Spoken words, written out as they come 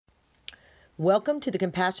Welcome to the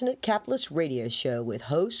Compassionate Capitalist Radio Show with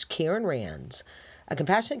host Karen Rands. A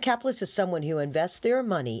compassionate capitalist is someone who invests their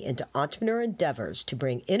money into entrepreneur endeavors to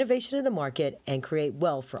bring innovation to the market and create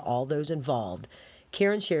wealth for all those involved.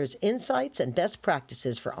 Karen shares insights and best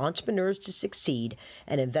practices for entrepreneurs to succeed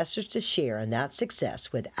and investors to share in that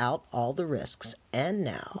success without all the risks. And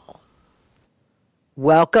now,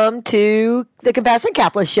 welcome to the Compassionate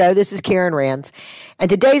Capitalist Show. This is Karen Rands,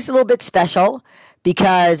 and today's a little bit special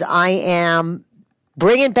because I am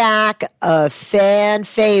bringing back a fan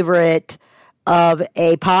favorite of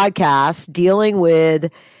a podcast dealing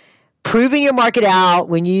with proving your market out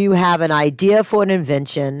when you have an idea for an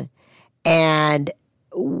invention, and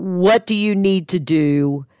what do you need to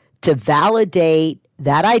do to validate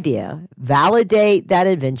that idea, validate that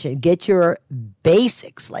invention, get your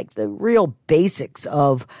basics, like the real basics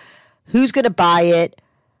of who's going to buy it,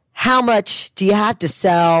 how much do you have to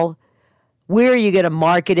sell, where are you going to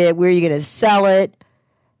market it? Where are you going to sell it?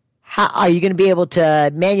 How are you going to be able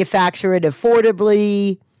to manufacture it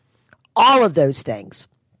affordably? All of those things,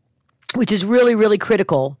 which is really, really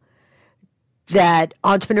critical that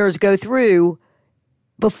entrepreneurs go through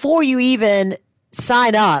before you even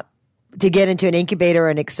sign up to get into an incubator or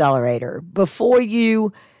an accelerator, before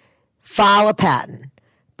you file a patent,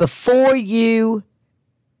 before you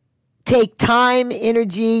take time,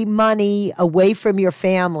 energy, money away from your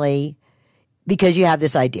family because you have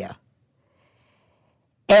this idea.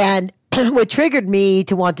 And what triggered me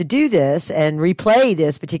to want to do this and replay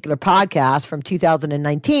this particular podcast from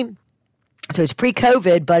 2019, so it's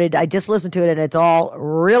pre-COVID, but I just listened to it and it's all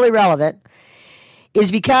really relevant,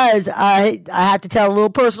 is because I have to tell a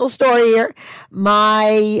little personal story here.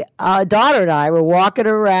 My daughter and I were walking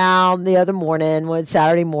around the other morning, one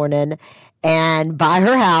Saturday morning, and by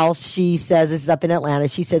her house, she says, this is up in Atlanta,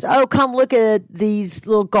 she says, oh, come look at these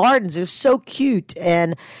little gardens. They're so cute.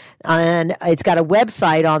 And it's got a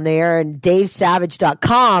website on there, and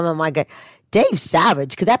davesavage.com. I'm like, Dave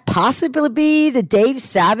Savage? Could that possibly be the Dave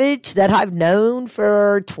Savage that I've known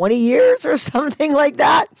for 20 years or something like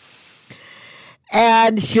that?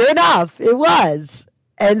 And sure enough, it was.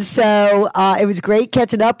 And so it was great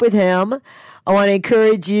catching up with him. I want to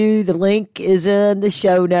encourage you. The link is in the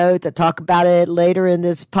show notes. I talk about it later in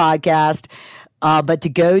this podcast. But to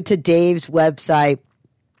go to Dave's website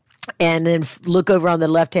and then look over on the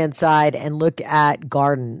left-hand side and look at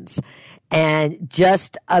gardens. And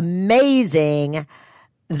just amazing,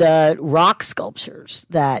 the rock sculptures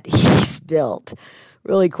that he's built.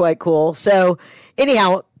 Really quite cool. So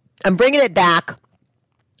anyhow, I'm bringing it back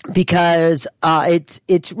because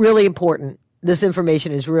it's really important. This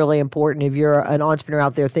information is really important if you're an entrepreneur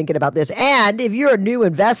out there thinking about this. And if you're a new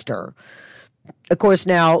investor, of course,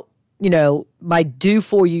 now, my do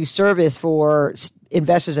for you service for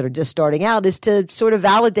investors that are just starting out is to sort of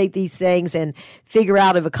validate these things and figure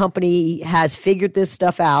out if a company has figured this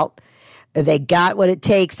stuff out, if they got what it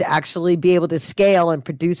takes to actually be able to scale and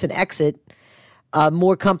produce an exit.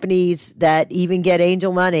 More companies that even get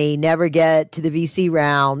angel money never get to the VC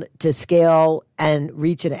round to scale and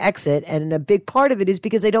reach an exit. And a big part of it is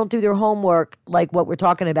because they don't do their homework like what we're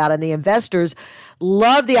talking about. And the investors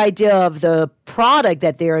love the idea of the product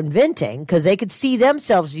that they're inventing because they could see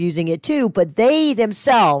themselves using it too, but they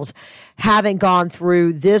themselves haven't gone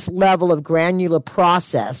through this level of granular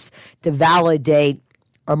process to validate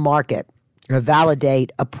a market or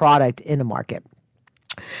validate a product in a market.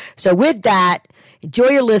 So with that, enjoy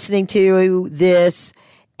your listening to this,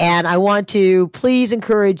 and I want to please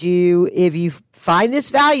encourage you, if you find this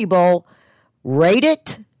valuable, rate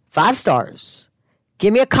it 5 stars,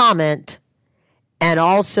 give me a comment, and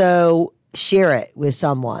also share it with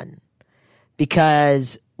someone,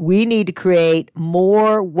 because we need to create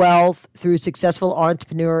more wealth through successful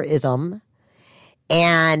entrepreneurism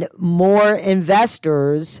and more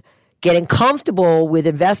investors getting comfortable with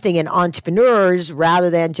investing in entrepreneurs rather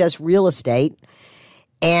than just real estate.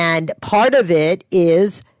 And part of it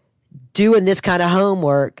is doing this kind of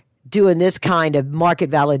homework, doing this kind of market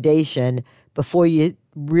validation before you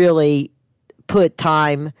really put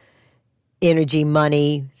time, energy,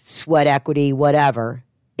 money, sweat equity, whatever,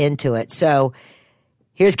 into it. So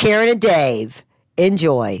here's Karen and Dave.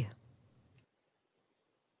 Enjoy.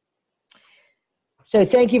 So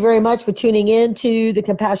thank you very much for tuning in to the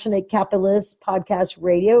Compassionate Capitalist Podcast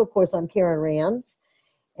Radio. Of course, I'm Karen Rands,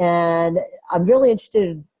 and I'm very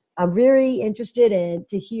interested in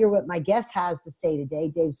to hear what my guest has to say today,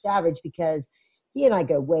 Dave Savage, because he and I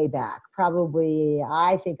go way back.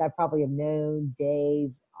 I think I probably have known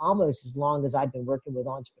Dave almost as long as I've been working with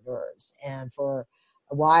entrepreneurs. And for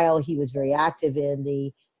a while, he was very active in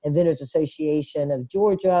the Inventors Association of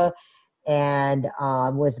Georgia. and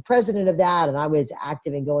was the president of that. And I was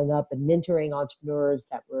active in going up and mentoring entrepreneurs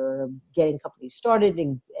that were getting companies started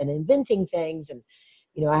and inventing things. And,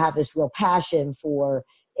 I have this real passion for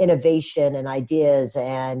innovation and ideas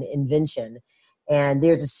and invention. And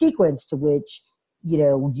there's a sequence to which,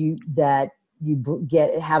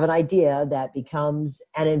 have an idea that becomes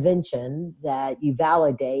an invention that you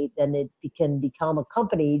validate, then it can become a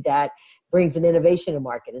company that brings an innovation to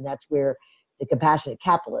market. And that's where the compassionate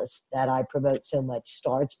capitalist that I promote so much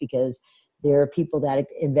starts, because there are people that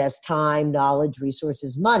invest time, knowledge,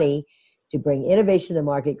 resources, money to bring innovation to the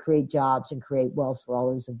market, create jobs, and create wealth for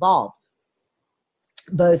all those involved.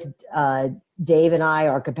 Both Dave and I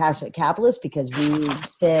are compassionate capitalists because we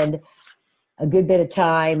spend a good bit of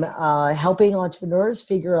time helping entrepreneurs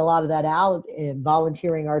figure a lot of that out, and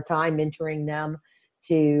volunteering our time, mentoring them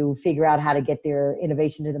to figure out how to get their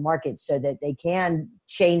innovation to the market so that they can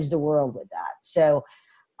change the world with that. So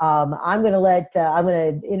I'm going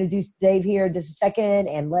to introduce Dave here in just a second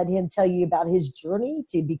and let him tell you about his journey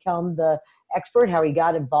to become the expert, how he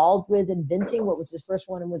got involved with inventing, what was his first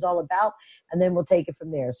one and was all about, and then we'll take it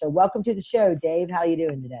from there. So welcome to the show, Dave. How are you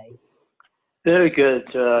doing today? Very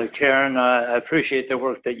good, Karen. I appreciate the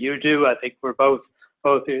work that you do. I think we're both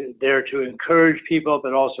there to encourage people,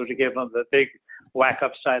 but also to give them the big whack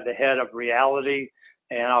upside the head of reality.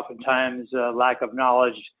 And oftentimes, lack of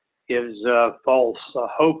knowledge gives false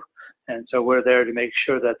hope. And so we're there to make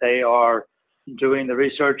sure that they are doing the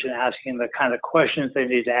research and asking the kind of questions they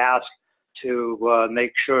need to ask to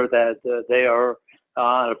make sure that they are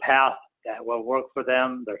on a path that will work for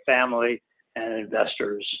them, their family, and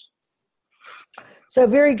investors. So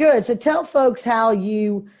very good. So tell folks how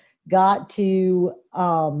you got to,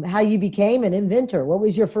 how you became an inventor. What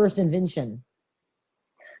was your first invention?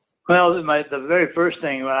 Well, the very first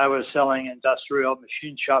thing, when I was selling industrial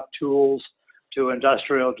machine shop tools to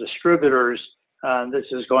industrial distributors, this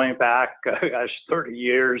is going back, 30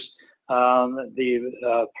 years,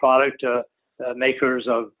 the product makers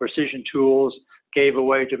of precision tools gave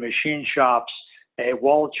away to machine shops a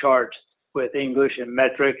wall chart with English and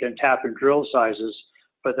metric and tap and drill sizes,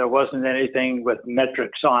 but there wasn't anything with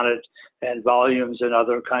metrics on it and volumes and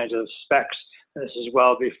other kinds of specs. This is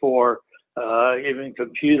well before even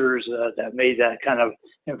computers that made that kind of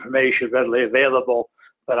information readily available.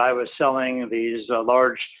 But I was selling these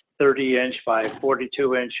large 30-inch by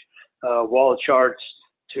 42-inch wall charts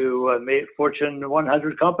to Fortune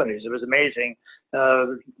 100 companies. It was amazing.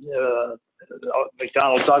 McDonnell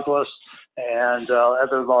Douglas and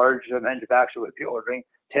other large manufacturers would be ordering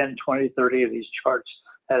 10, 20, 30 of these charts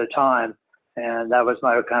at a time. And that was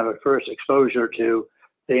my kind of first exposure to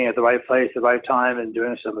being at the right place, at the right time, and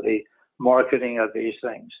doing some of the marketing of these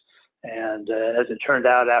things. And as it turned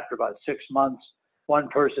out, after about 6 months, one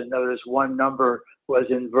person noticed one number was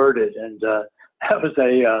inverted. And that was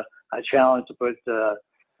a challenge to put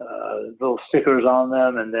little stickers on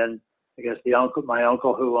them. And then I guess my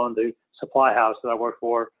uncle who owned the supply house that I worked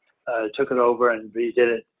for, took it over and redid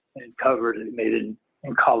it and covered it, made it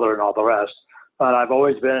in color and all the rest. But I've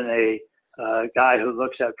always been a guy who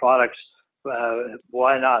looks at products,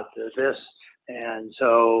 why not this? And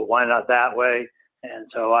so why not that way? And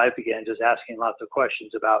so I began just asking lots of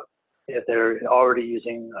questions about if they're already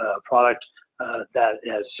using a product that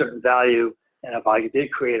has certain value, and if I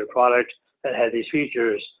did create a product that had these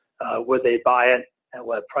features, would they buy it, and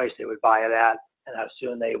what price they would buy it at, and how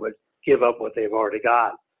soon they would give up what they've already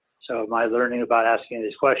got. So my learning about asking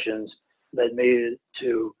these questions led me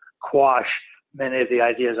to quash many of the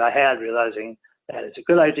ideas I had, realizing that it's a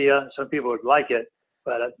good idea. Some people would like it,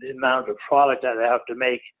 but the amount of product that I have to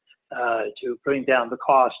make to bring down the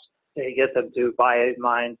cost to get them to buy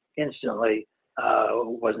mine instantly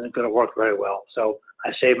wasn't going to work very well. So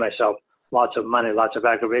I saved myself lots of money, lots of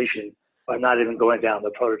aggravation, by not even going down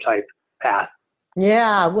the prototype path.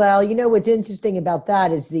 Yeah, well, what's interesting about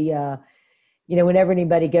that is whenever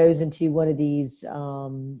anybody goes into one of these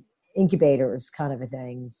incubators kind of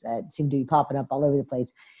things that seem to be popping up all over the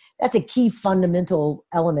place, that's a key fundamental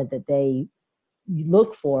element that they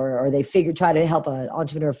look for, or they try to help an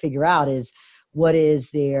entrepreneur figure out, is what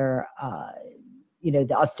is their,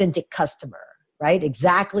 the authentic customer, right?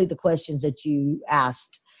 Exactly the questions that you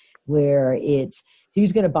asked, where it's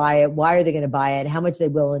who's going to buy it, why are they going to buy it, how much they're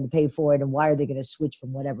willing to pay for it, and why are they going to switch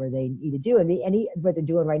from whatever they need to do, and what they're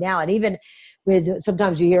doing right now. And even with,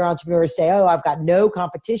 sometimes you hear entrepreneurs say, oh, I've got no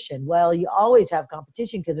competition. Well, you always have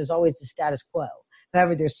competition because there's always the status quo.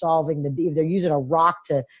 However, they're solving if they're using a rock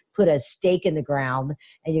to put a stake in the ground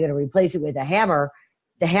and you're going to replace it with a hammer,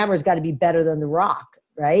 the hammer's got to be better than the rock.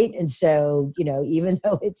 right? And so, even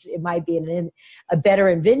though it might be a better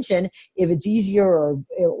invention, if it's easier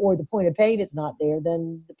or the point of pain is not there,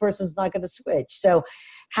 then the person's not going to switch. So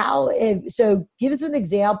so give us an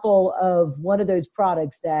example of one of those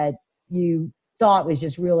products that you thought was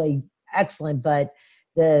just really excellent, but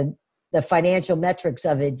the financial metrics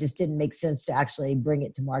of it just didn't make sense to actually bring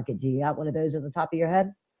it to market. Do you got one of those at the top of your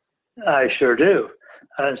head? I sure do.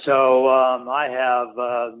 And so I have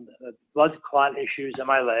blood clot issues in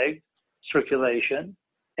my leg, circulation,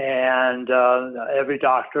 and every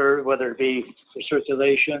doctor, whether it be for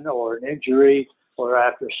circulation or an injury or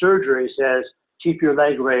after surgery, says keep your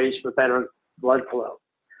leg raised for better blood flow.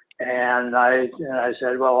 And I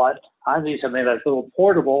said, well, I need something that's a little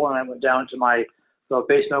portable, and I went down to my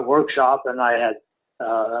basement workshop, and I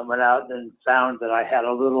went out and found that I had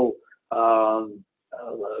a little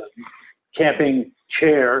camping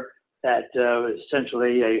chair that was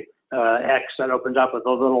essentially a X that opened up with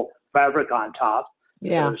a little fabric on top.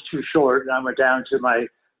 Yeah. It was too short, and I went down to my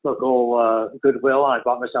local Goodwill, and I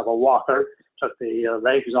bought myself a walker, took the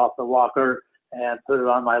legs off the walker, and put it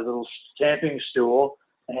on my little camping stool,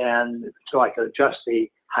 and so I could adjust the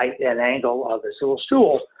height and angle of this little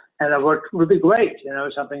stool. And it worked really great.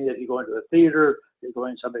 Something that you go into a theater, you go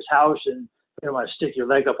in somebody's house, and you don't want to stick your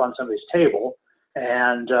leg up on somebody's table.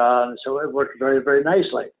 And so it worked very, very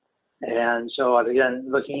nicely. And so I began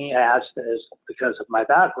looking at, because of my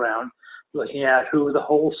background, looking at who the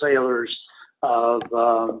wholesalers of,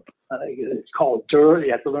 it's called DUR,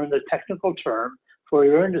 you have to learn the technical term for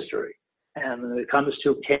your industry. And when it comes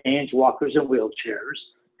to canes, walkers, and wheelchairs,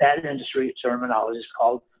 that industry terminology is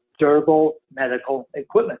called durable medical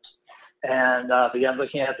equipment. And began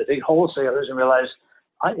looking at the big wholesalers and realized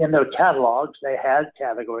in their catalogs, they had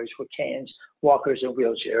categories for canes, walkers, and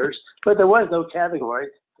wheelchairs, but there was no category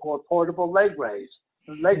for portable leg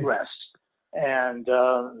rest. And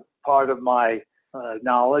part of my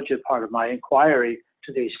knowledge and part of my inquiry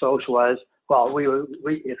to these folks was, well,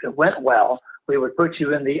 if it went well, we would put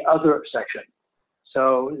you in the other section.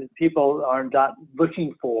 So people are not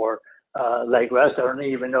looking for leg rest. I don't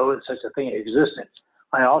even know that such a thing existed.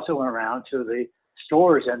 I also went around to the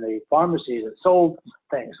stores and the pharmacies that sold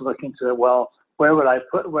things, looking to, well, where would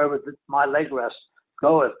my leg rest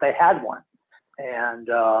go if they had one? And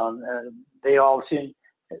they all seem,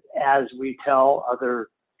 as we tell other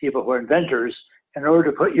people who are inventors, in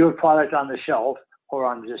order to put your product on the shelf or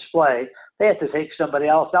on the display, they have to take somebody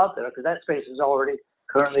else out there because that space is already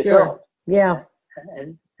currently filled. Yeah.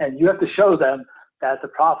 And you have to show them that the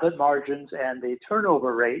profit margins and the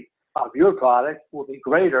turnover rate of your product will be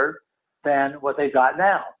greater than what they've got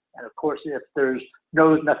now. And of course, if there's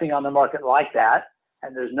nothing on the market like that,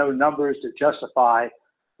 and there's no numbers to justify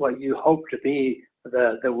what you hope to be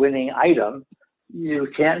the winning item, you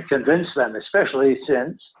can't convince them, especially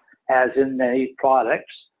since, as in many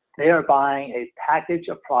products, they are buying a package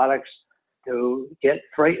of products to get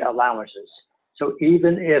freight allowances. So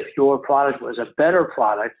even if your product was a better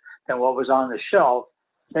product than what was on the shelf,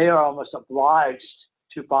 they are almost obliged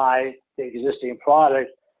to buy the existing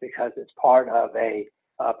product because it's part of a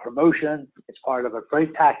promotion, it's part of a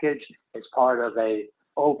freight package, it's part of a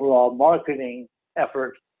overall marketing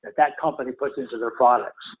effort that company puts into their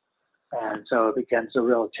products. And so it becomes a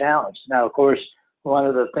real challenge. Now, of course, one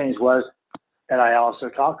of the things was that I also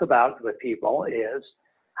talk about with people is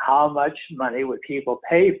how much money would people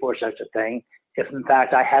pay for such a thing if, in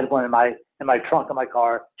fact, I had one in my trunk of my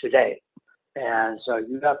car today. And so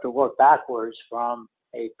you have to work backwards from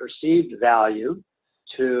a perceived value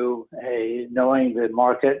to a knowing the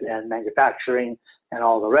market and manufacturing and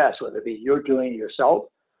all the rest, whether it be you're doing it yourself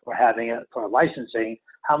or having it for licensing.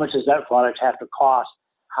 How much does that product have to cost?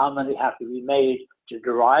 How many have to be made to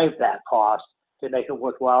derive that cost to make it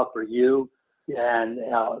worthwhile for you and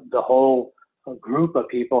the whole group of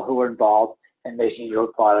people who are involved in making your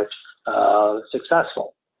product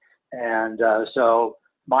successful? And so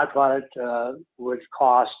my product would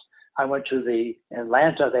cost, I went to the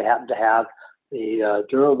Atlanta, they happened to have the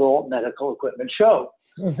Durable Medical Equipment Show.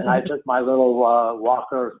 And I took my little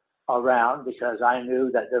walker around because I knew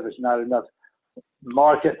that there was not enough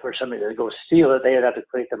market for somebody to go steal it. They would have to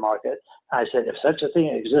create the market. I said, if such a thing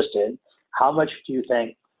existed, how much do you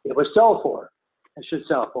think it would sell for? It should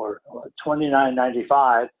sell for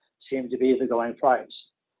 $29.95 seemed to be the going price.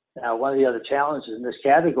 Now, one of the other challenges in this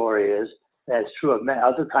category is that it's true of many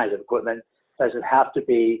other kinds of equipment. Does it have to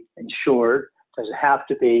be insured? Does it have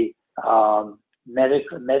to be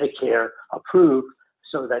Medicare approved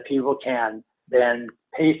so that people can then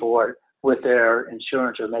pay for it with their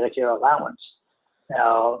insurance or Medicare allowance?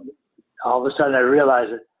 Now, all of a sudden I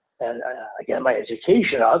realized that, and I get my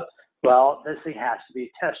education up, Well, this thing has to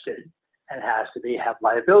be tested and has to have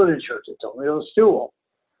liability insurance. It's only a stool.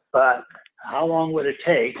 But how long would it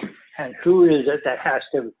take, and who is it that has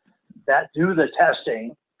to do the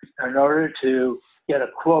testing in order to get a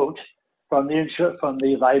quote from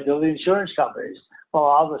the liability insurance companies? Well,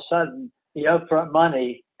 all of a sudden, the upfront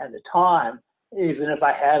money and the time, even if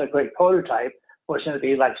I had a great prototype, was going to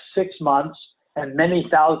be like 6 months and many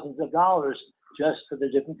thousands of dollars just for the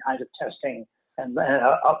different kinds of testing and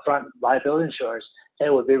upfront liability insurance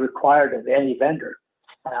that would be required of any vendor.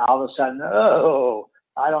 And all of a sudden,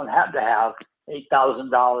 I don't have to have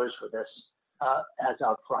 $8,000 for this as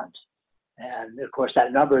upfront. And of course,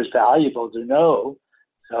 that number is valuable to know,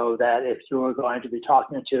 so that if you're going to be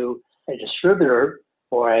talking to a distributor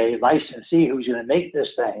or a licensee who's going to make this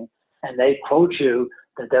thing, and they quote you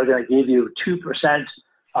that they're going to give you 2%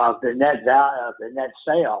 of the net value of the net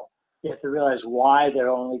sale, you have to realize why they're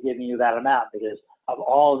only giving you that amount, because of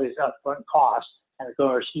all these upfront costs. And of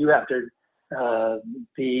course, you have to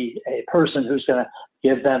be a person who's going to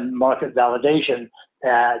give them market validation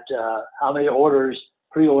that how many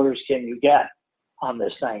pre-orders can you get on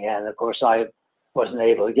this thing. And of course, I wasn't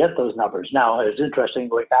able to get those numbers. Now, it was interesting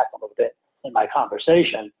going back a little bit in my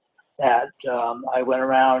conversation that I went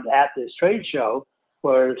around at this trade show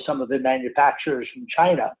where some of the manufacturers from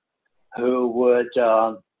China who would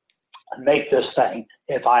make this thing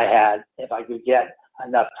if I could get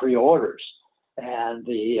enough pre-orders. And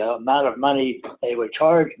the amount of money they would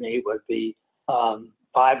charge me would be $5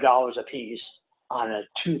 a piece on a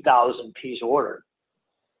 2,000 piece order.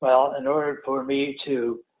 Well, in order for me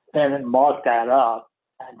to then mark that up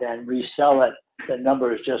and then resell it, the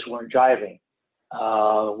numbers just weren't jiving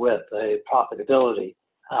with the profitability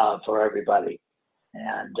for everybody.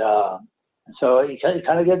 And so it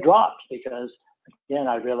kind of get dropped because, again,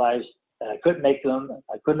 I realized that I couldn't make them,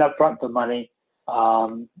 I couldn't upfront the money,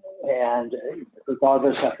 and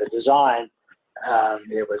regardless of the design,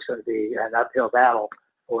 it was going to be an uphill battle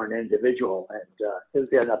for an individual, and it would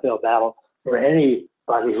be an uphill battle for anybody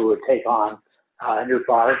who would take on a new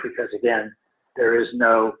product, because again, there is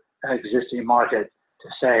no existing market to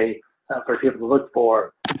say for people to look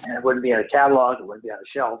for, and it wouldn't be in a catalog, it wouldn't be on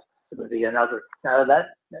a shelf, it would be another. Now that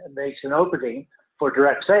makes an opening for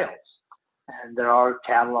direct sales, and there are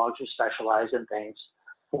catalogs that specialize in things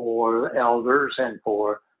for elders and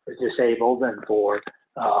for the disabled and for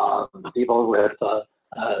people with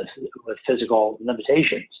physical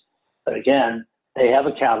limitations. But again, they have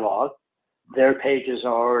a catalog. Their pages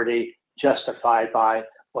are already justified by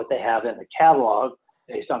what they have in the catalog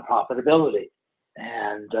based on profitability.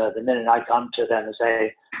 And the minute I come to them and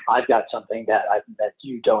say, I've got something that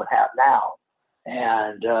you don't have now,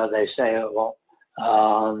 and they say, well,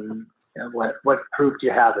 what proof do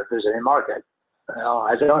you have that there's any market? Well,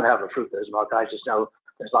 I don't have a proof there's a market. I just know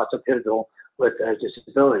there's lots of people with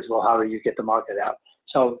disabilities. Well, how do you get the market out?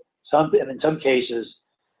 So in some cases,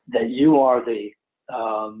 that you are the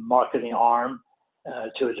marketing arm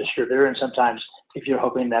to a distributor, and sometimes if you're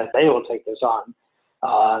hoping that they will take this on,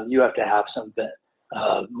 you have to have some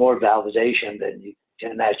more validation than you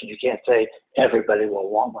can imagine. You can't say everybody will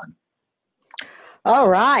want one. All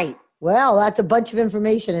right. Well, that's a bunch of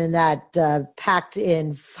information in that packed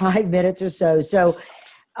in 5 minutes or so. So,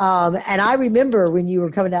 and I remember when you were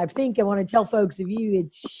coming out, I want to tell folks of you,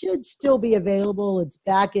 it should still be available. It's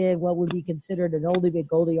back in what would be considered an oldie but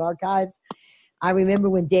goldie archives. I remember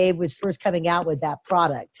when Dave was first coming out with that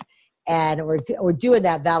product and or doing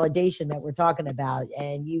that validation that we're talking about,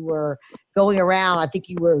 and you were going around. I think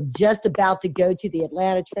you were just about to go to the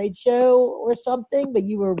Atlanta trade show or something, but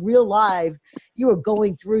you were real live. You were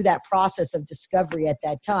going through that process of discovery at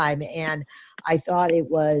that time, and I thought it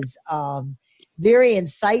was very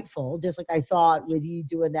insightful, just like I thought with you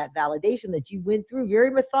doing that validation, that you went through very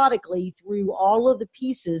methodically through all of the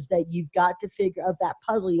pieces that you've got to figure of that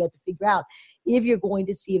puzzle. You have to figure out if you're going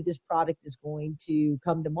to see if this product is going to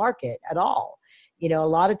come to market at all. You know, a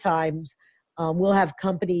lot of times we'll have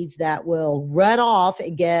companies that will run off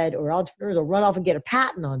and get, or entrepreneurs will run off and get a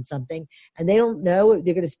patent on something, and they don't know if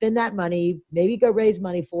they're going to spend that money, maybe go raise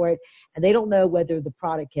money for it, and they don't know whether the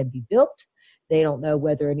product can be built. They don't know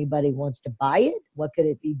whether anybody wants to buy it. What could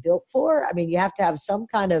it be built for? I mean, you have to have some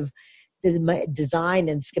kind of design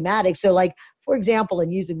and schematic. So like, for example,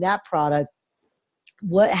 in using that product,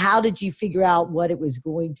 how did you figure out what it was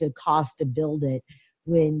going to cost to build it?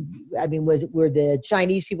 Were the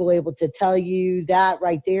Chinese people able to tell you that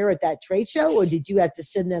right there at that trade show, or did you have to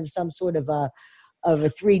send them some sort of a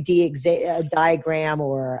 3D diagram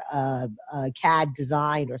or a CAD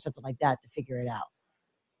design or something like that to figure it out?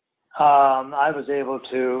 I was able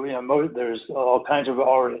to, there's all kinds of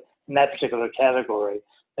already in that particular category.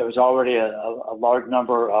 there was already a large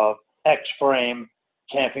number of X-frame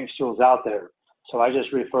camping stools out there. So I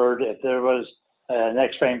just referred, if there was an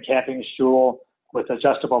X-frame camping stool with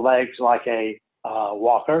adjustable legs like a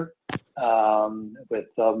walker, with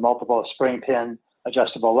multiple spring pin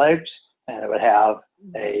adjustable legs, and it would have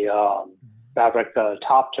a fabric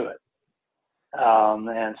top to it.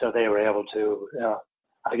 And so they were able to,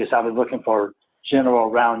 I guess I was looking for general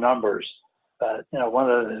round numbers. But, one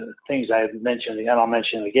of the things I mentioned, and I'll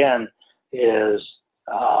mention again, is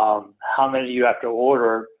how many you have to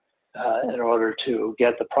order in order to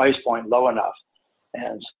get the price point low enough.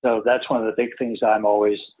 And so that's one of the big things I'm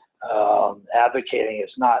always advocating.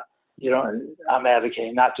 It's not, I'm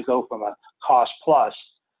advocating not to go from a cost plus,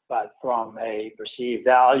 but from a perceived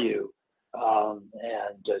value and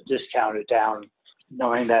discount it down,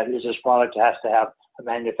 knowing that is this product has to have a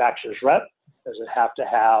manufacturer's rep? Does it have to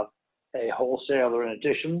have a wholesaler in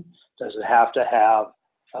addition? Does it have to have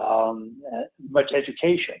much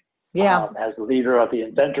education? Yeah. As the leader of the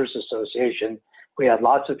Inventors Association, we had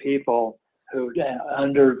lots of people who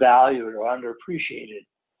undervalued or underappreciated,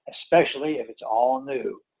 especially if it's all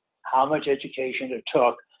new, how much education it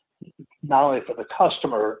took, not only for the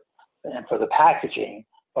customer and for the packaging,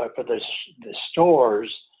 but for the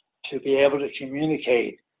stores to be able to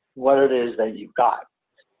communicate what it is that you've got.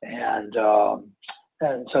 And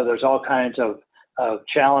so there's all kinds of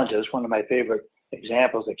challenges. One of my favorite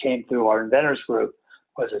examples that came through our inventors group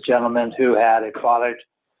was a gentleman who had a product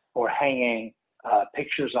for hanging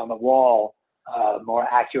pictures on the wall more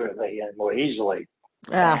accurately and more easily.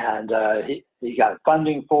 Yeah. And he got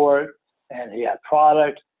funding for it, and he had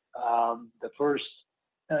product.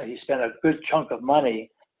 He spent a good chunk of money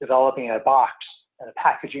developing a box and a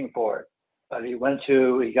packaging for it. But he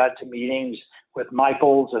got to meetings with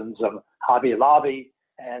Michaels and some Hobby Lobby,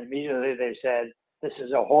 and immediately they said, this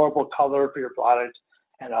is a horrible color for your product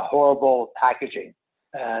and a horrible packaging.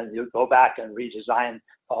 And you go back and redesign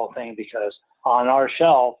the whole thing, because on our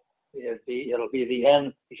shelf, it'll be the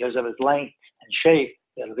end, because of its length and shape,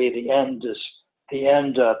 it'll be the end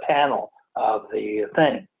panel of the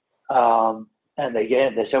thing. And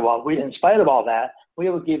they said, well, in spite of all that, we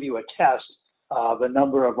will give you a test of a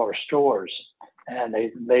number of our stores. And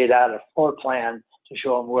they laid out a floor plan to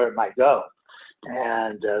show them where it might go.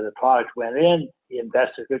 And the product went in. He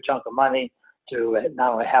invested a good chunk of money to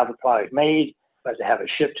not only have the product made, but to have it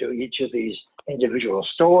shipped to each of these individual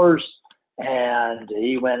stores. And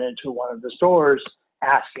he went into one of the stores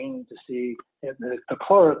asking to see if the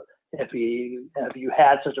clerk if you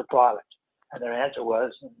had such a product. And their answer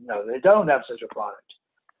was, no, they don't have such a product.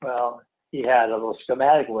 Well, he had a little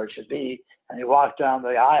schematic where it should be, and he walked down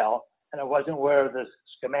the aisle, and it wasn't where the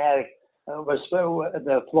schematic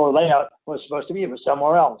the floor layout was supposed to be. It was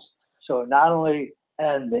somewhere else. So not only,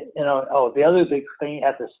 and the other big thing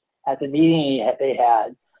at the meeting they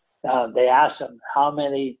had, they asked him how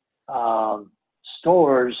many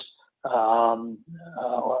stores, how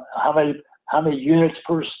many units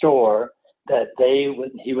per store that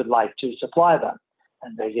he would like to supply them,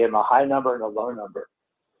 and they gave him a high number and a low number.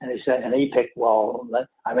 And he picked, well,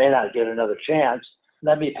 I may not get another chance.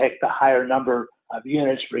 Let me pick the higher number of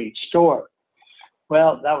units for each store.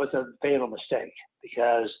 Well, that was a fatal mistake,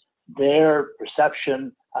 because their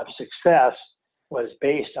perception of success was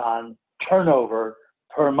based on turnover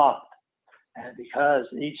per month. And because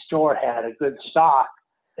each store had a good stock,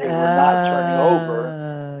 they were not turning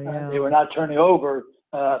over. Yeah. They were not turning over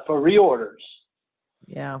for reorders.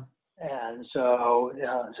 Yeah. And so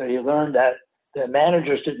you learned that the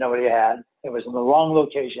managers didn't know what he had. It was in the wrong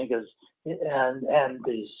location,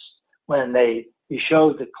 when he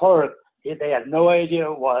showed the clerk, they had no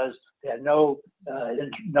idea what it was. They had no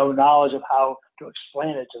knowledge of how to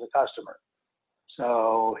explain it to the customer.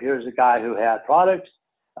 So here's a guy who had product,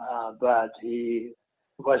 but he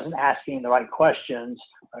wasn't asking the right questions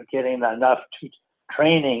or getting enough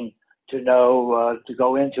training to know to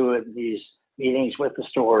go into these meetings with the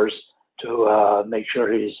stores to make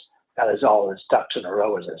sure he's got all his ducks in a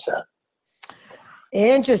row, as I said.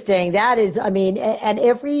 Interesting. That is,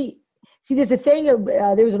 there's a thing,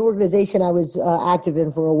 there was an organization I was active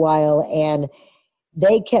in for a while, and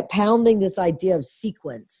they kept pounding this idea of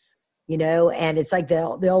sequence, and it's like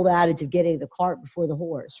the old adage of getting the cart before the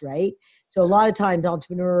horse, right? So a lot of times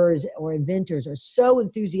entrepreneurs or inventors are so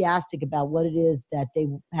enthusiastic about what it is that they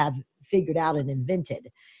have figured out and invented.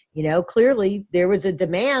 Clearly there was a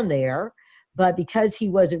demand there, but because he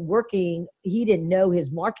wasn't working, he didn't know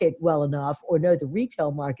his market well enough or know the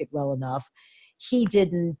retail market well enough. He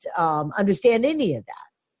didn't understand any of that.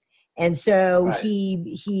 And so Right.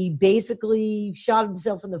 he basically shot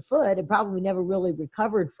himself in the foot and probably never really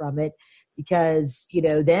recovered from it, because,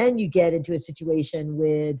 then you get into a situation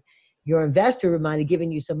with your investor who might have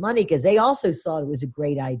given you some money because they also thought it was a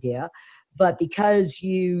great idea. But because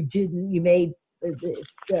you made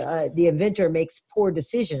the inventor makes poor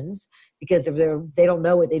decisions because of they don't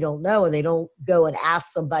know what they don't know, and they don't go and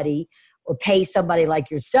ask somebody or pay somebody like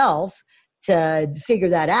yourself to figure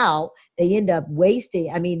that out. They end up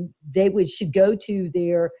wasting. I mean, should go to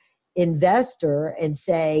their investor and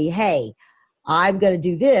say, hey, I'm going to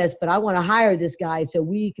do this, but I want to hire this guy so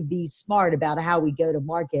we can be smart about how we go to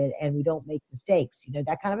market and we don't make mistakes,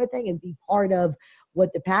 that kind of a thing, and be part of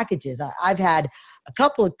what the package is. I've had a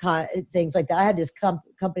couple of things like that. I had this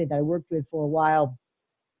company that I worked with for a while,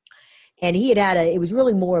 and he had it was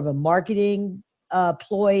really more of a marketing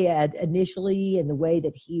ploy initially, in the way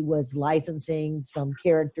that he was licensing some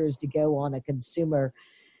characters to go on a consumer,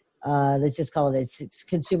 let's just call it a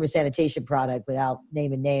consumer sanitation product without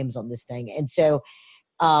naming names on this thing. And so,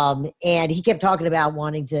 and he kept talking about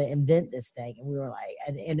wanting to invent this thing. And we were like,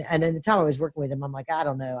 and in the time I was working with him, I'm like, I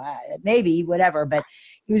don't know, maybe, whatever. But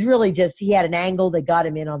he was really he had an angle that got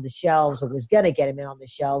him in on the shelves, or was going to get him in on the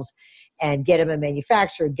shelves and get him a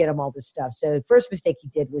manufacturer, get him all this stuff. So the first mistake he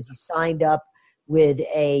did was he signed up with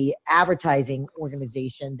a advertising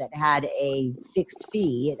organization that had a fixed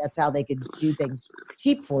fee. That's how they could do things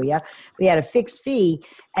cheap for you. But he had a fixed fee,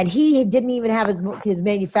 and he didn't even have his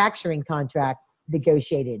manufacturing contract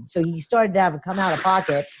negotiated. So he started to have it come out of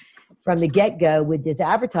pocket from the get-go with this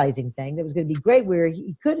advertising thing that was going to be great, where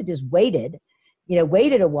he could have just waited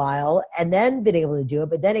a while and then been able to do it.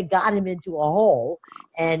 But then it got him into a hole,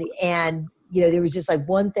 and there was just like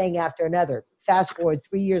one thing after another. Fast forward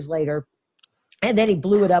 3 years later, and then he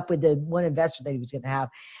blew it up with the one investor that he was going to have.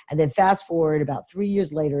 And then fast forward about 3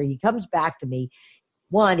 years later, he comes back to me.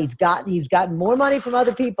 One, he's gotten more money from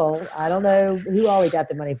other people. I don't know who all he got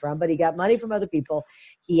the money from, but he got money from other people.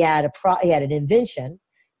 He had an invention.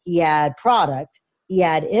 He had product. He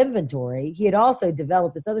had inventory. He had also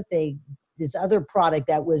developed this other product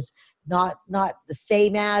that was not the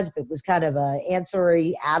same ads, but was kind of a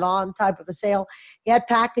ancillary add-on type of a sale. He had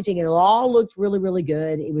packaging, and it all looked really, really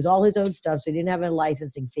good. It was all his own stuff, so he didn't have a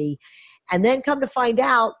licensing fee. And then come to find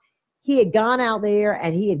out, he had gone out there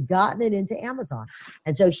and he had gotten it into Amazon.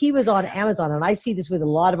 And so he was on Amazon, and I see this with a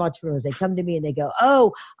lot of entrepreneurs. They come to me and they go,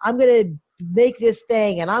 oh, I'm going to make this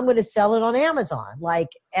thing and I'm going to sell it on Amazon. Like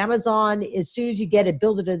Amazon, as soon as you get it,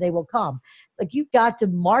 build it and they will come. It's like, you've got to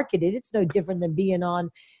market it. It's no different than being on,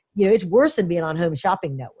 it's worse than being on Home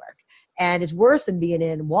Shopping Network. And it's worse than being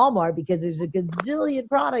in Walmart, because there's a gazillion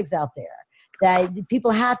products out there that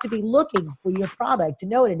people have to be looking for your product to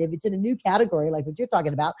know it. And if it's in a new category, like what you're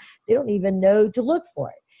talking about, they don't even know to look for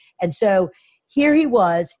it. And so here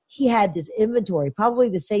he had this inventory, probably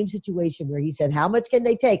the same situation where he said, how much can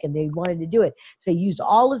they take? And they wanted to do it. So he used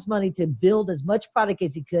all his money to build as much product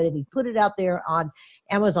as he could, and he put it out there on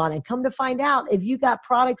Amazon. And come to find out, if you got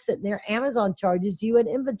products sitting there, Amazon charges you an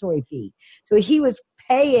inventory fee. So he was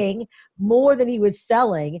paying more than he was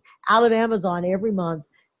selling out of Amazon every month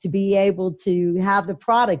to be able to have the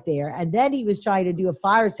product there. And then he was trying to do a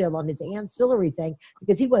fire sale on his ancillary thing,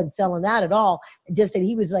 because he wasn't selling that at all. And just that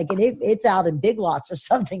he was like, and it's out in Big Lots or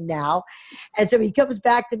something now. And so he comes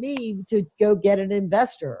back to me to go get an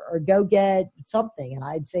investor or go get something. And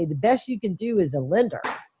I'd say the best you can do is a lender.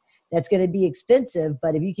 That's going to be expensive,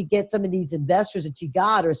 but if you could get some of these investors that you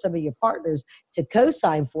got, or some of your partners, to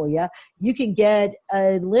co-sign for you, you can get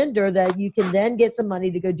a lender that you can then get some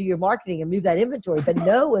money to go do your marketing and move that inventory. But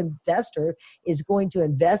no investor is going to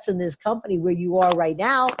invest in this company where you are right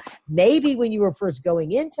now. Maybe when you were first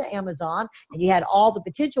going into Amazon and you had all the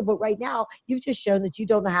potential, but right now you've just shown that you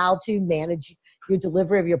don't know how to manage your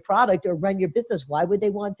delivery of your product or run your business. Why would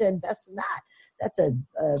they want to invest in that? That's a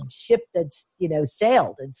ship that's,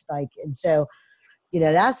 sailed. It's like, and so,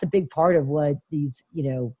 that's a big part of what these,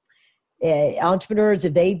 entrepreneurs,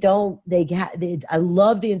 if they don't, I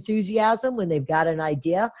love the enthusiasm when they've got an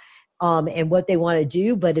idea and what they want to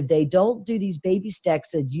do. But if they don't do these baby steps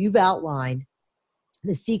that you've outlined,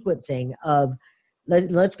 the sequencing of,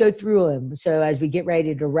 let's go through them. So as we get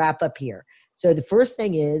ready to wrap up here. So the first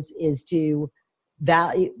thing is to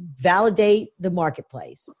validate the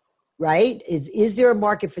marketplace. Right? Is there a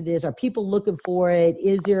market for this? Are people looking for it?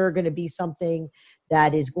 Is there going to be something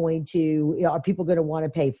that is going to, are people going to want to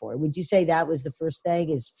pay for it? Would you say that was the first thing,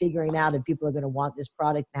 is figuring out if people are going to want this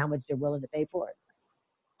product and how much they're willing to pay for it?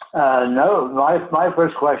 No, my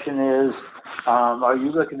first question is, are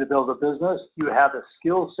you looking to build a business? You have the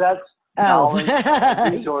skill sets, knowledge,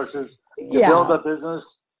 resources to build a business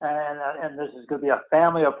and this is going to be a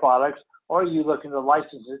family of products, or are you looking to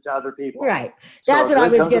license it to other people? Right. That's what I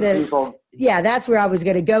was going to. Yeah, that's where I was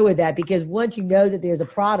going to go with that, because once you know that there's a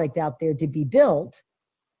product out there to be built,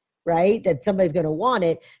 right, that somebody's going to want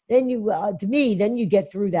it, then then you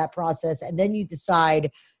get through that process, and then you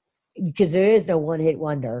decide, because there is no one-hit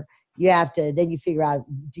wonder. Then you figure out,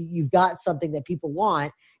 you've got something that people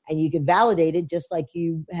want, and you can validate it, just like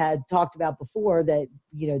you had talked about before, that,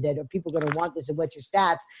 that are people going to want this, and what's your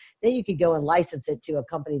stats. Then you could go and license it to a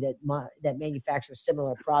company that manufactures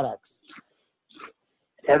similar products.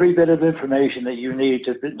 Every bit of information that you need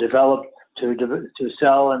to develop, to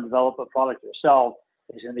sell and develop a product yourself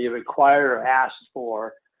is going to be required or asked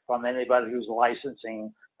for from anybody who's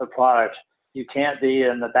licensing the product. You can't be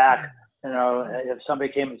in the back. If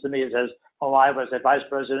somebody came to me and says, "Oh, I was a vice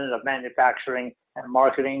president of manufacturing and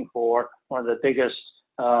marketing for one of the biggest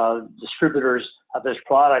distributors of this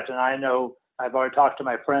product, and I know I've already talked to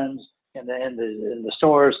my friends in the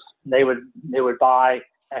stores, and they would buy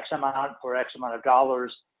X amount for X amount of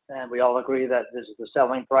dollars, and we all agree that this is the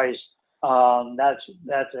selling price." That's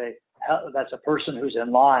a person who's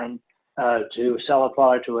in line to sell a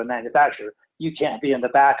product to a manufacturer. You can't be in the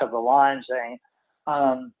back of the line saying,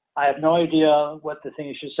 "I have no idea what the thing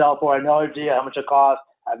you should sell for. I have no idea how much it costs.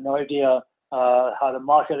 I have no idea how to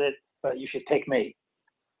market it, but you should take me."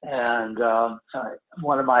 And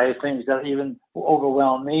one of my things that even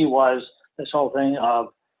overwhelmed me was this whole thing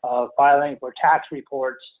of filing for tax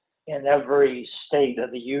reports in every state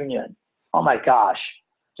of the union. Oh my gosh.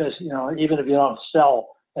 Just, even if you don't sell,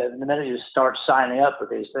 the minute you start signing up for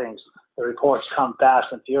these things, the reports come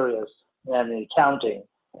fast and furious, and the accounting.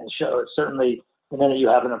 And certainly the minute you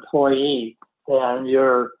have an employee, then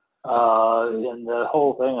you're in the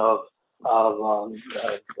whole thing of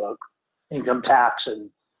income tax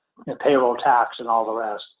and payroll tax and all the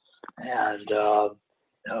rest. And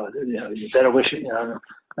you better wish,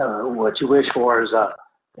 what you wish for is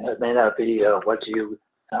it may not be what you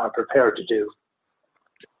are prepared to do.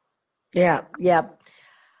 Yeah.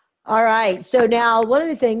 All right. So now, one of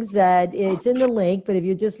the things that it's in the link, but if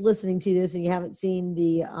you're just listening to this and you haven't seen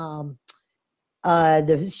the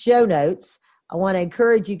show notes, I want to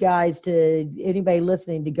encourage you guys, anybody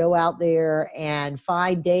listening, to go out there and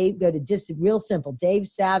find Dave. Go to just real simple,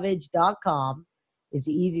 davesavage.com is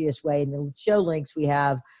the easiest way. In the show links, we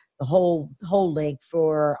have the whole link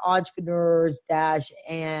for entrepreneurs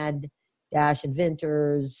and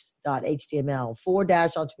inventors.html,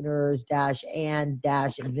 /entrepreneurs and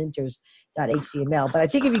inventors.html. But I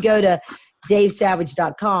think if you go to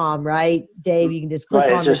davesavage.com, right, Dave, you can just click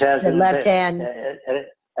on the left hand. It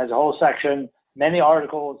has a whole section, many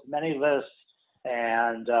articles, many lists,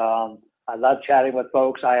 and I love chatting with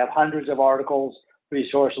folks. I have hundreds of articles,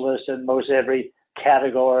 resource lists in most every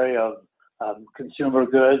category of consumer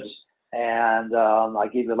goods, and I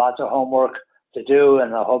give you lots of homework to do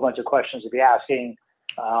and a whole bunch of questions to be asking.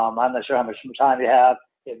 I'm not sure how much time you have.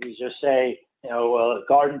 If you just say,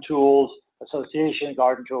 Garden Tools Association,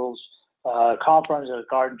 Garden Tools Conference, or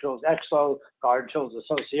Garden Tools Expo, Garden Tools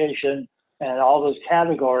Association, and all those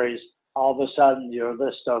categories, all of a sudden your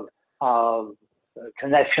list of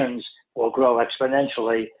connections will grow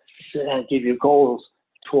exponentially and give you goals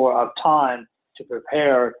of time to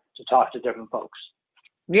prepare to talk to different folks.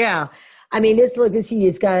 Yeah. I mean, it's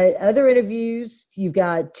got other interviews. You've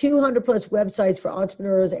got 200 plus websites for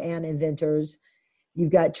entrepreneurs and inventors.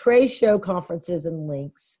 You've got trade show conferences and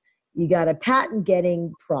links. You got a patent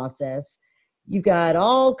getting process. You've got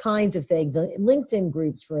all kinds of things, LinkedIn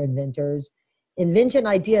groups for inventors, invention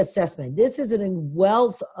idea assessment. This is a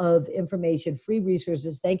wealth of information, free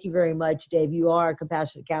resources. Thank you very much, Dave. You are a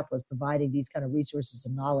compassionate capitalist, providing these kind of resources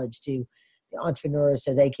and knowledge to the entrepreneurs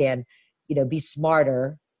so they can, be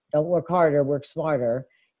smarter. Don't work harder, work smarter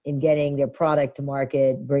in getting their product to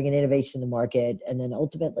market, bringing innovation to market, and then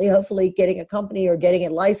ultimately, hopefully, getting a company or getting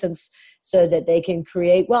it licensed so that they can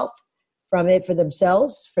create wealth from it for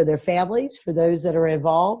themselves, for their families, for those that are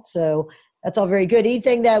involved. So that's all very good.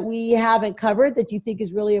 Anything that we haven't covered that you think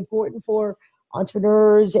is really important for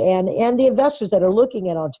entrepreneurs and the investors that are looking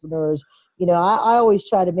at entrepreneurs? I always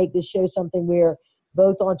try to make this show something where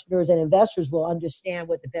both entrepreneurs and investors will understand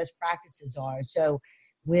what the best practices are. So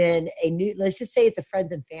when let's just say it's a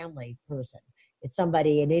friends and family person, it's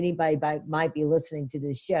somebody, and anybody might be listening to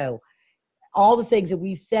this show, all the things that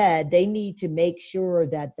we've said, they need to make sure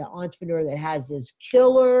that the entrepreneur that has this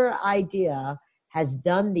killer idea has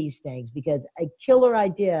done these things, because a killer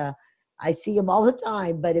idea, I see them all the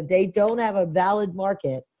time, but if they don't have a valid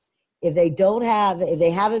market, if they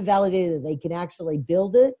haven't validated that they can actually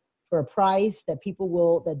build it for a price that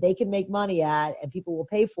that they can make money at and people will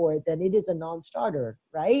pay for it, then it is a non-starter,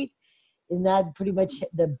 right? Isn't that pretty much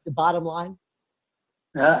the bottom line?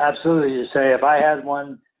 Yeah, absolutely. You say, if I had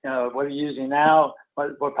one, what are you using now?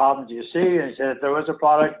 What problems do you see? And he said, if there was a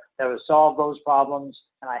product that would solve those problems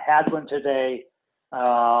and I had one today,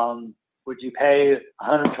 would you pay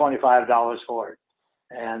 $125 for it?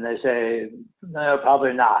 And they say, no,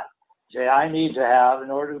 probably not. Say, I need to have, in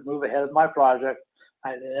order to move ahead with my project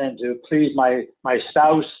and to please my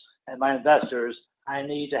spouse and my investors, I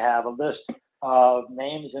need to have a list of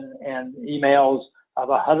names and emails of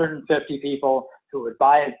 150 people who would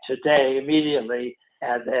buy it today immediately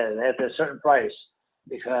at a certain price,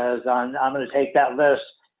 because I'm going to take that list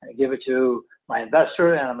and give it to my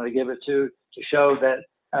investor, and I'm going to give it to show that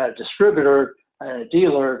a distributor and a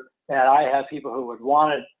dealer that I have people who would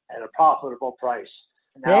want it at a profitable price.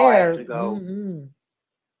 And now I have to go. Mm-hmm.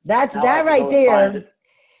 That right there.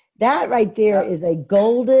 That right there is a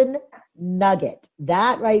golden nugget.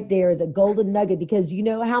 That right there is a golden nugget, because you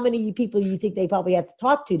know how many people you think they probably have to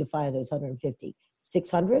talk to find those 150,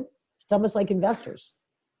 600? It's almost like investors.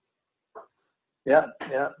 Yeah.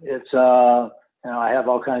 It's I have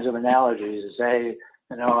all kinds of analogies to say,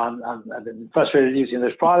 I've been frustrated using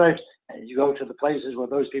this product, and you go to the places where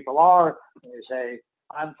those people are, and you say,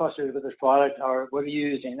 I'm frustrated with this product, or what are you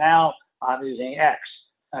using now? I'm using X.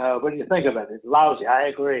 What do you think of it? It's lousy. I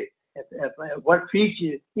agree. What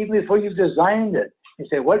features, even before you've designed it, you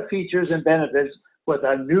say, what features and benefits would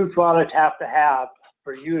a new product have to have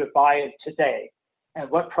for you to buy it today? And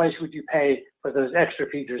what price would you pay for those extra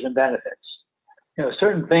features and benefits?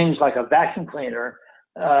 Certain things like a vacuum cleaner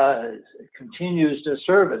continues to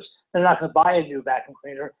service. They're not going to buy a new vacuum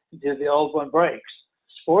cleaner until the old one breaks.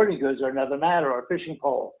 Sporting goods are another matter, or a fishing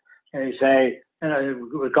pole. And you say,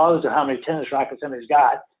 regardless of how many tennis rackets somebody's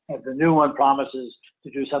got, if the new one promises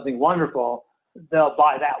to do something wonderful, they'll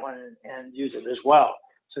buy that one and use it as well.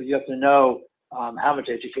 So you have to know how much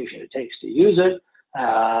education it takes to use it,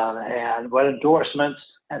 and what endorsements,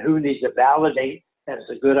 and who needs to validate that it's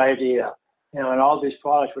a good idea. And all these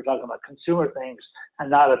products, we're talking about consumer things,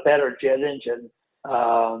 and not a better jet engine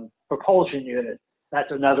propulsion unit.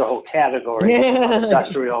 That's another whole category,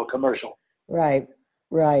 industrial, commercial. Right.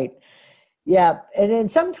 Yeah. And then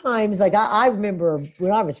sometimes, like I remember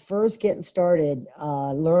when I was first getting started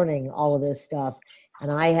learning all of this stuff,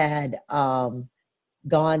 and I had I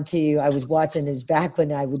was watching this back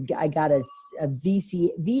when I got a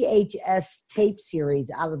VHS tape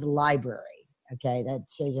series out of the library. Okay, that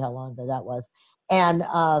shows you how long ago that was. And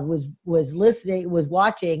was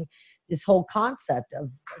watching this whole concept of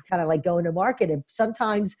kind of like going to market. And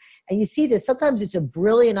sometimes, and you see this, sometimes it's a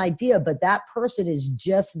brilliant idea, but that person is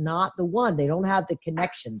just not the one. They don't have the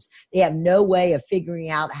connections. They have no way of figuring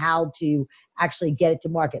out how to actually get it to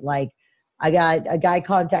market. Like I got a guy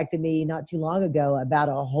contacted me not too long ago about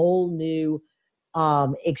a whole new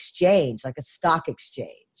exchange, like a stock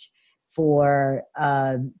exchange for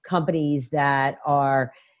companies that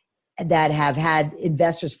have had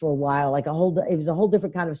investors for a while, it was a whole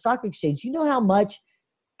different kind of stock exchange. You know how much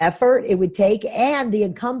effort it would take, and the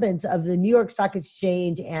incumbents of the New York Stock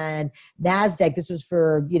Exchange and NASDAQ, this was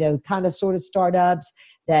for, kind of sort of startups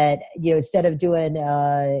that, instead of doing,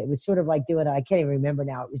 it was sort of like doing, I can't even remember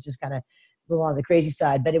now. It was just kind of a little on the crazy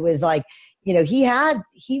side, but it was like,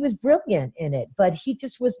 he was brilliant in it, but he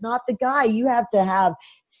just was not the guy. You have to have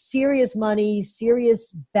serious money,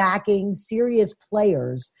 serious backing, serious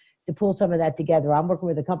players to pull some of that together. I'm working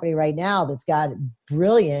with a company right now that's got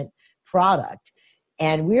brilliant product,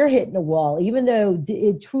 and we're hitting a wall, even though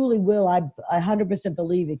it truly will. I 100%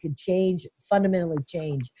 believe it could fundamentally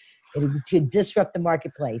change. It could disrupt the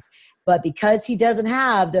marketplace. But because he doesn't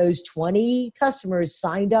have those 20 customers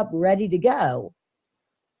signed up, ready to go,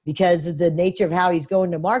 because of the nature of how he's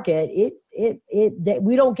going to market,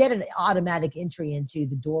 we don't get an automatic entry into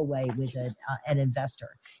the doorway with an investor.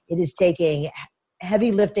 It is taking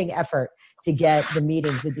heavy lifting effort to get the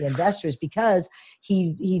meetings with the investors, because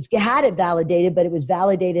he's had it validated, but it was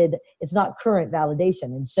validated. It's not current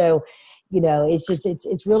validation. And so,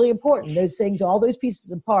 it's really important. Those things, all those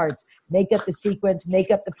pieces and parts make up the sequence, make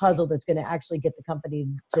up the puzzle that's going to actually get the company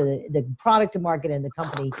to the product to market and the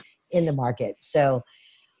company in the market. So,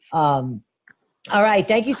 all right.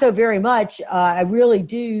 Thank you so very much. I really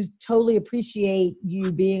do totally appreciate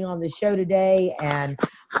you being on the show today and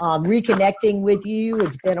reconnecting with you.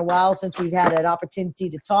 It's been a while since we've had an opportunity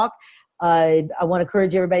to talk. I want to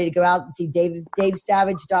encourage everybody to go out and see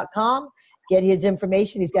davesavage.com, get his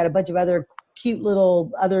information. He's got a bunch of other cute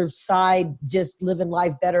little other side, just living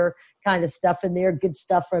life better kind of stuff in there. Good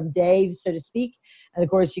stuff from Dave, so to speak. And of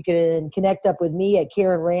course, you can connect up with me at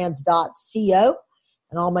KarenRands.co.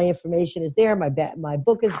 And all my information is there. My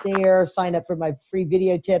book is there. Sign up for my free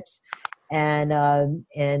video tips, and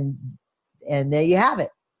there you have it.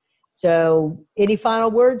 So, any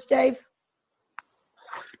final words, Dave?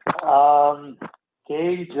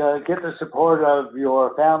 Gage, get the support of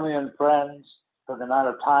your family and friends for the amount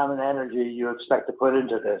of time and energy you expect to put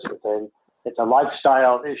into this. It's a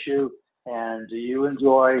lifestyle issue, and do you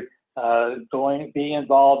enjoy being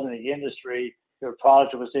involved in the industry your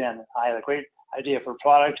product was in? I had a great idea for a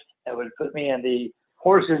product that would put me in the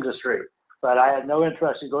horse industry, but I had no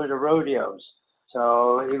interest in going to rodeos.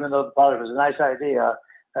 So even though the product was a nice idea,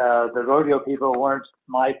 the rodeo people weren't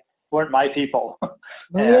my people.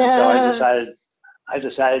 And so I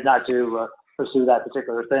decided not to pursue that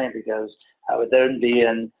particular thing, because I would then be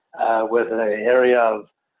in with an area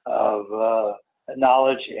of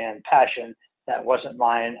knowledge and passion that wasn't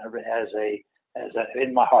mine as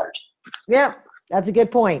in my heart. Yeah, that's a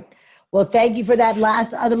good point. Well, thank you for that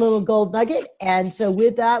last other little gold nugget. And so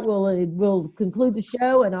with that, we'll conclude the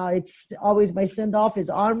show. And it's always my send off is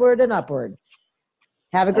onward and upward.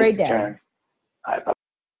 Have a great day.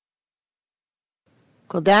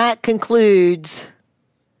 Well, that concludes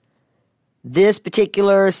this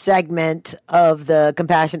particular segment of the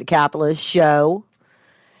Compassionate Capitalist show.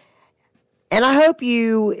 And I hope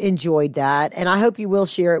you enjoyed that, and I hope you will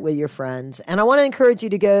share it with your friends. And I want to encourage you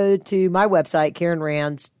to go to my website,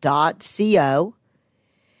 KarenRands.co.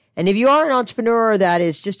 And if you are an entrepreneur that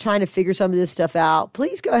is just trying to figure some of this stuff out,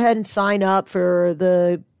 please go ahead and sign up for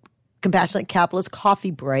the Compassionate Capitalist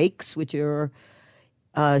Coffee Breaks, which are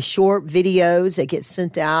short videos that get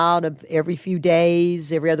sent out every few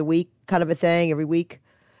days, every other week, kind of a thing, every week.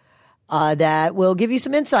 That will give you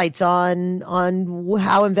some insights on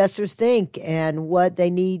how investors think and what they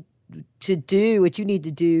need to do, what you need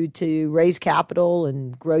to do to raise capital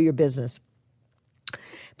and grow your business.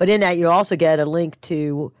 But in that, you'll also get a link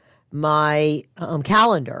to my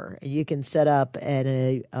calendar. You can set up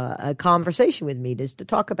a conversation with me just to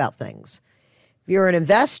talk about things. If you're an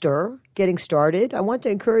investor getting started, I want to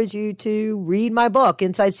encourage you to read my book,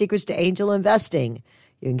 Inside Secrets to Angel Investing.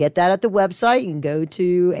 You can get that at the website. You can go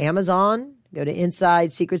to Amazon, go to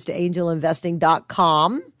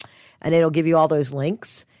InsideSecretsToAngelInvesting.com, and it'll give you all those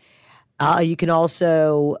links. You can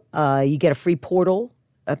also, you get a free portal,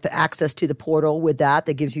 access to the portal with that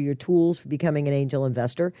gives you your tools for becoming an angel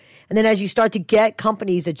investor. And then as you start to get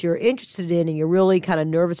companies that you're interested in and you're really kind of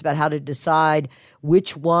nervous about how to decide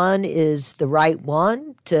which one is the right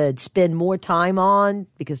one to spend more time on,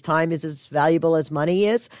 because time is as valuable as money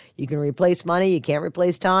is. You can replace money. You can't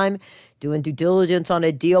replace time. Doing due diligence on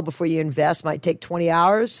a deal before you invest might take 20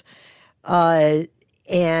 hours. But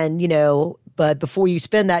before you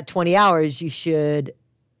spend that 20 hours, you should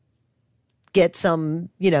get spend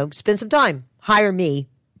some time. Hire my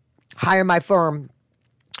firm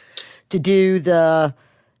to do the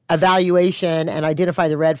evaluation and identify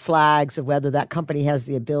the red flags of whether that company has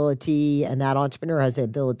the ability and that entrepreneur has the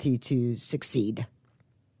ability to succeed.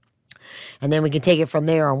 And then we can take it from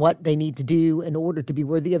there on what they need to do in order to be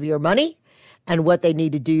worthy of your money and what they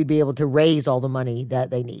need to do to be able to raise all the money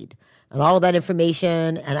that they need. And all of that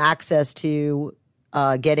information and access to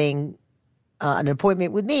getting an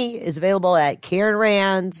appointment with me is available at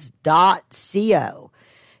KarenRands.co.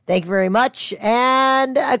 Thank you very much.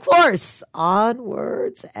 And of course,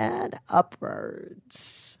 onwards and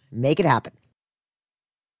upwards. Make it happen.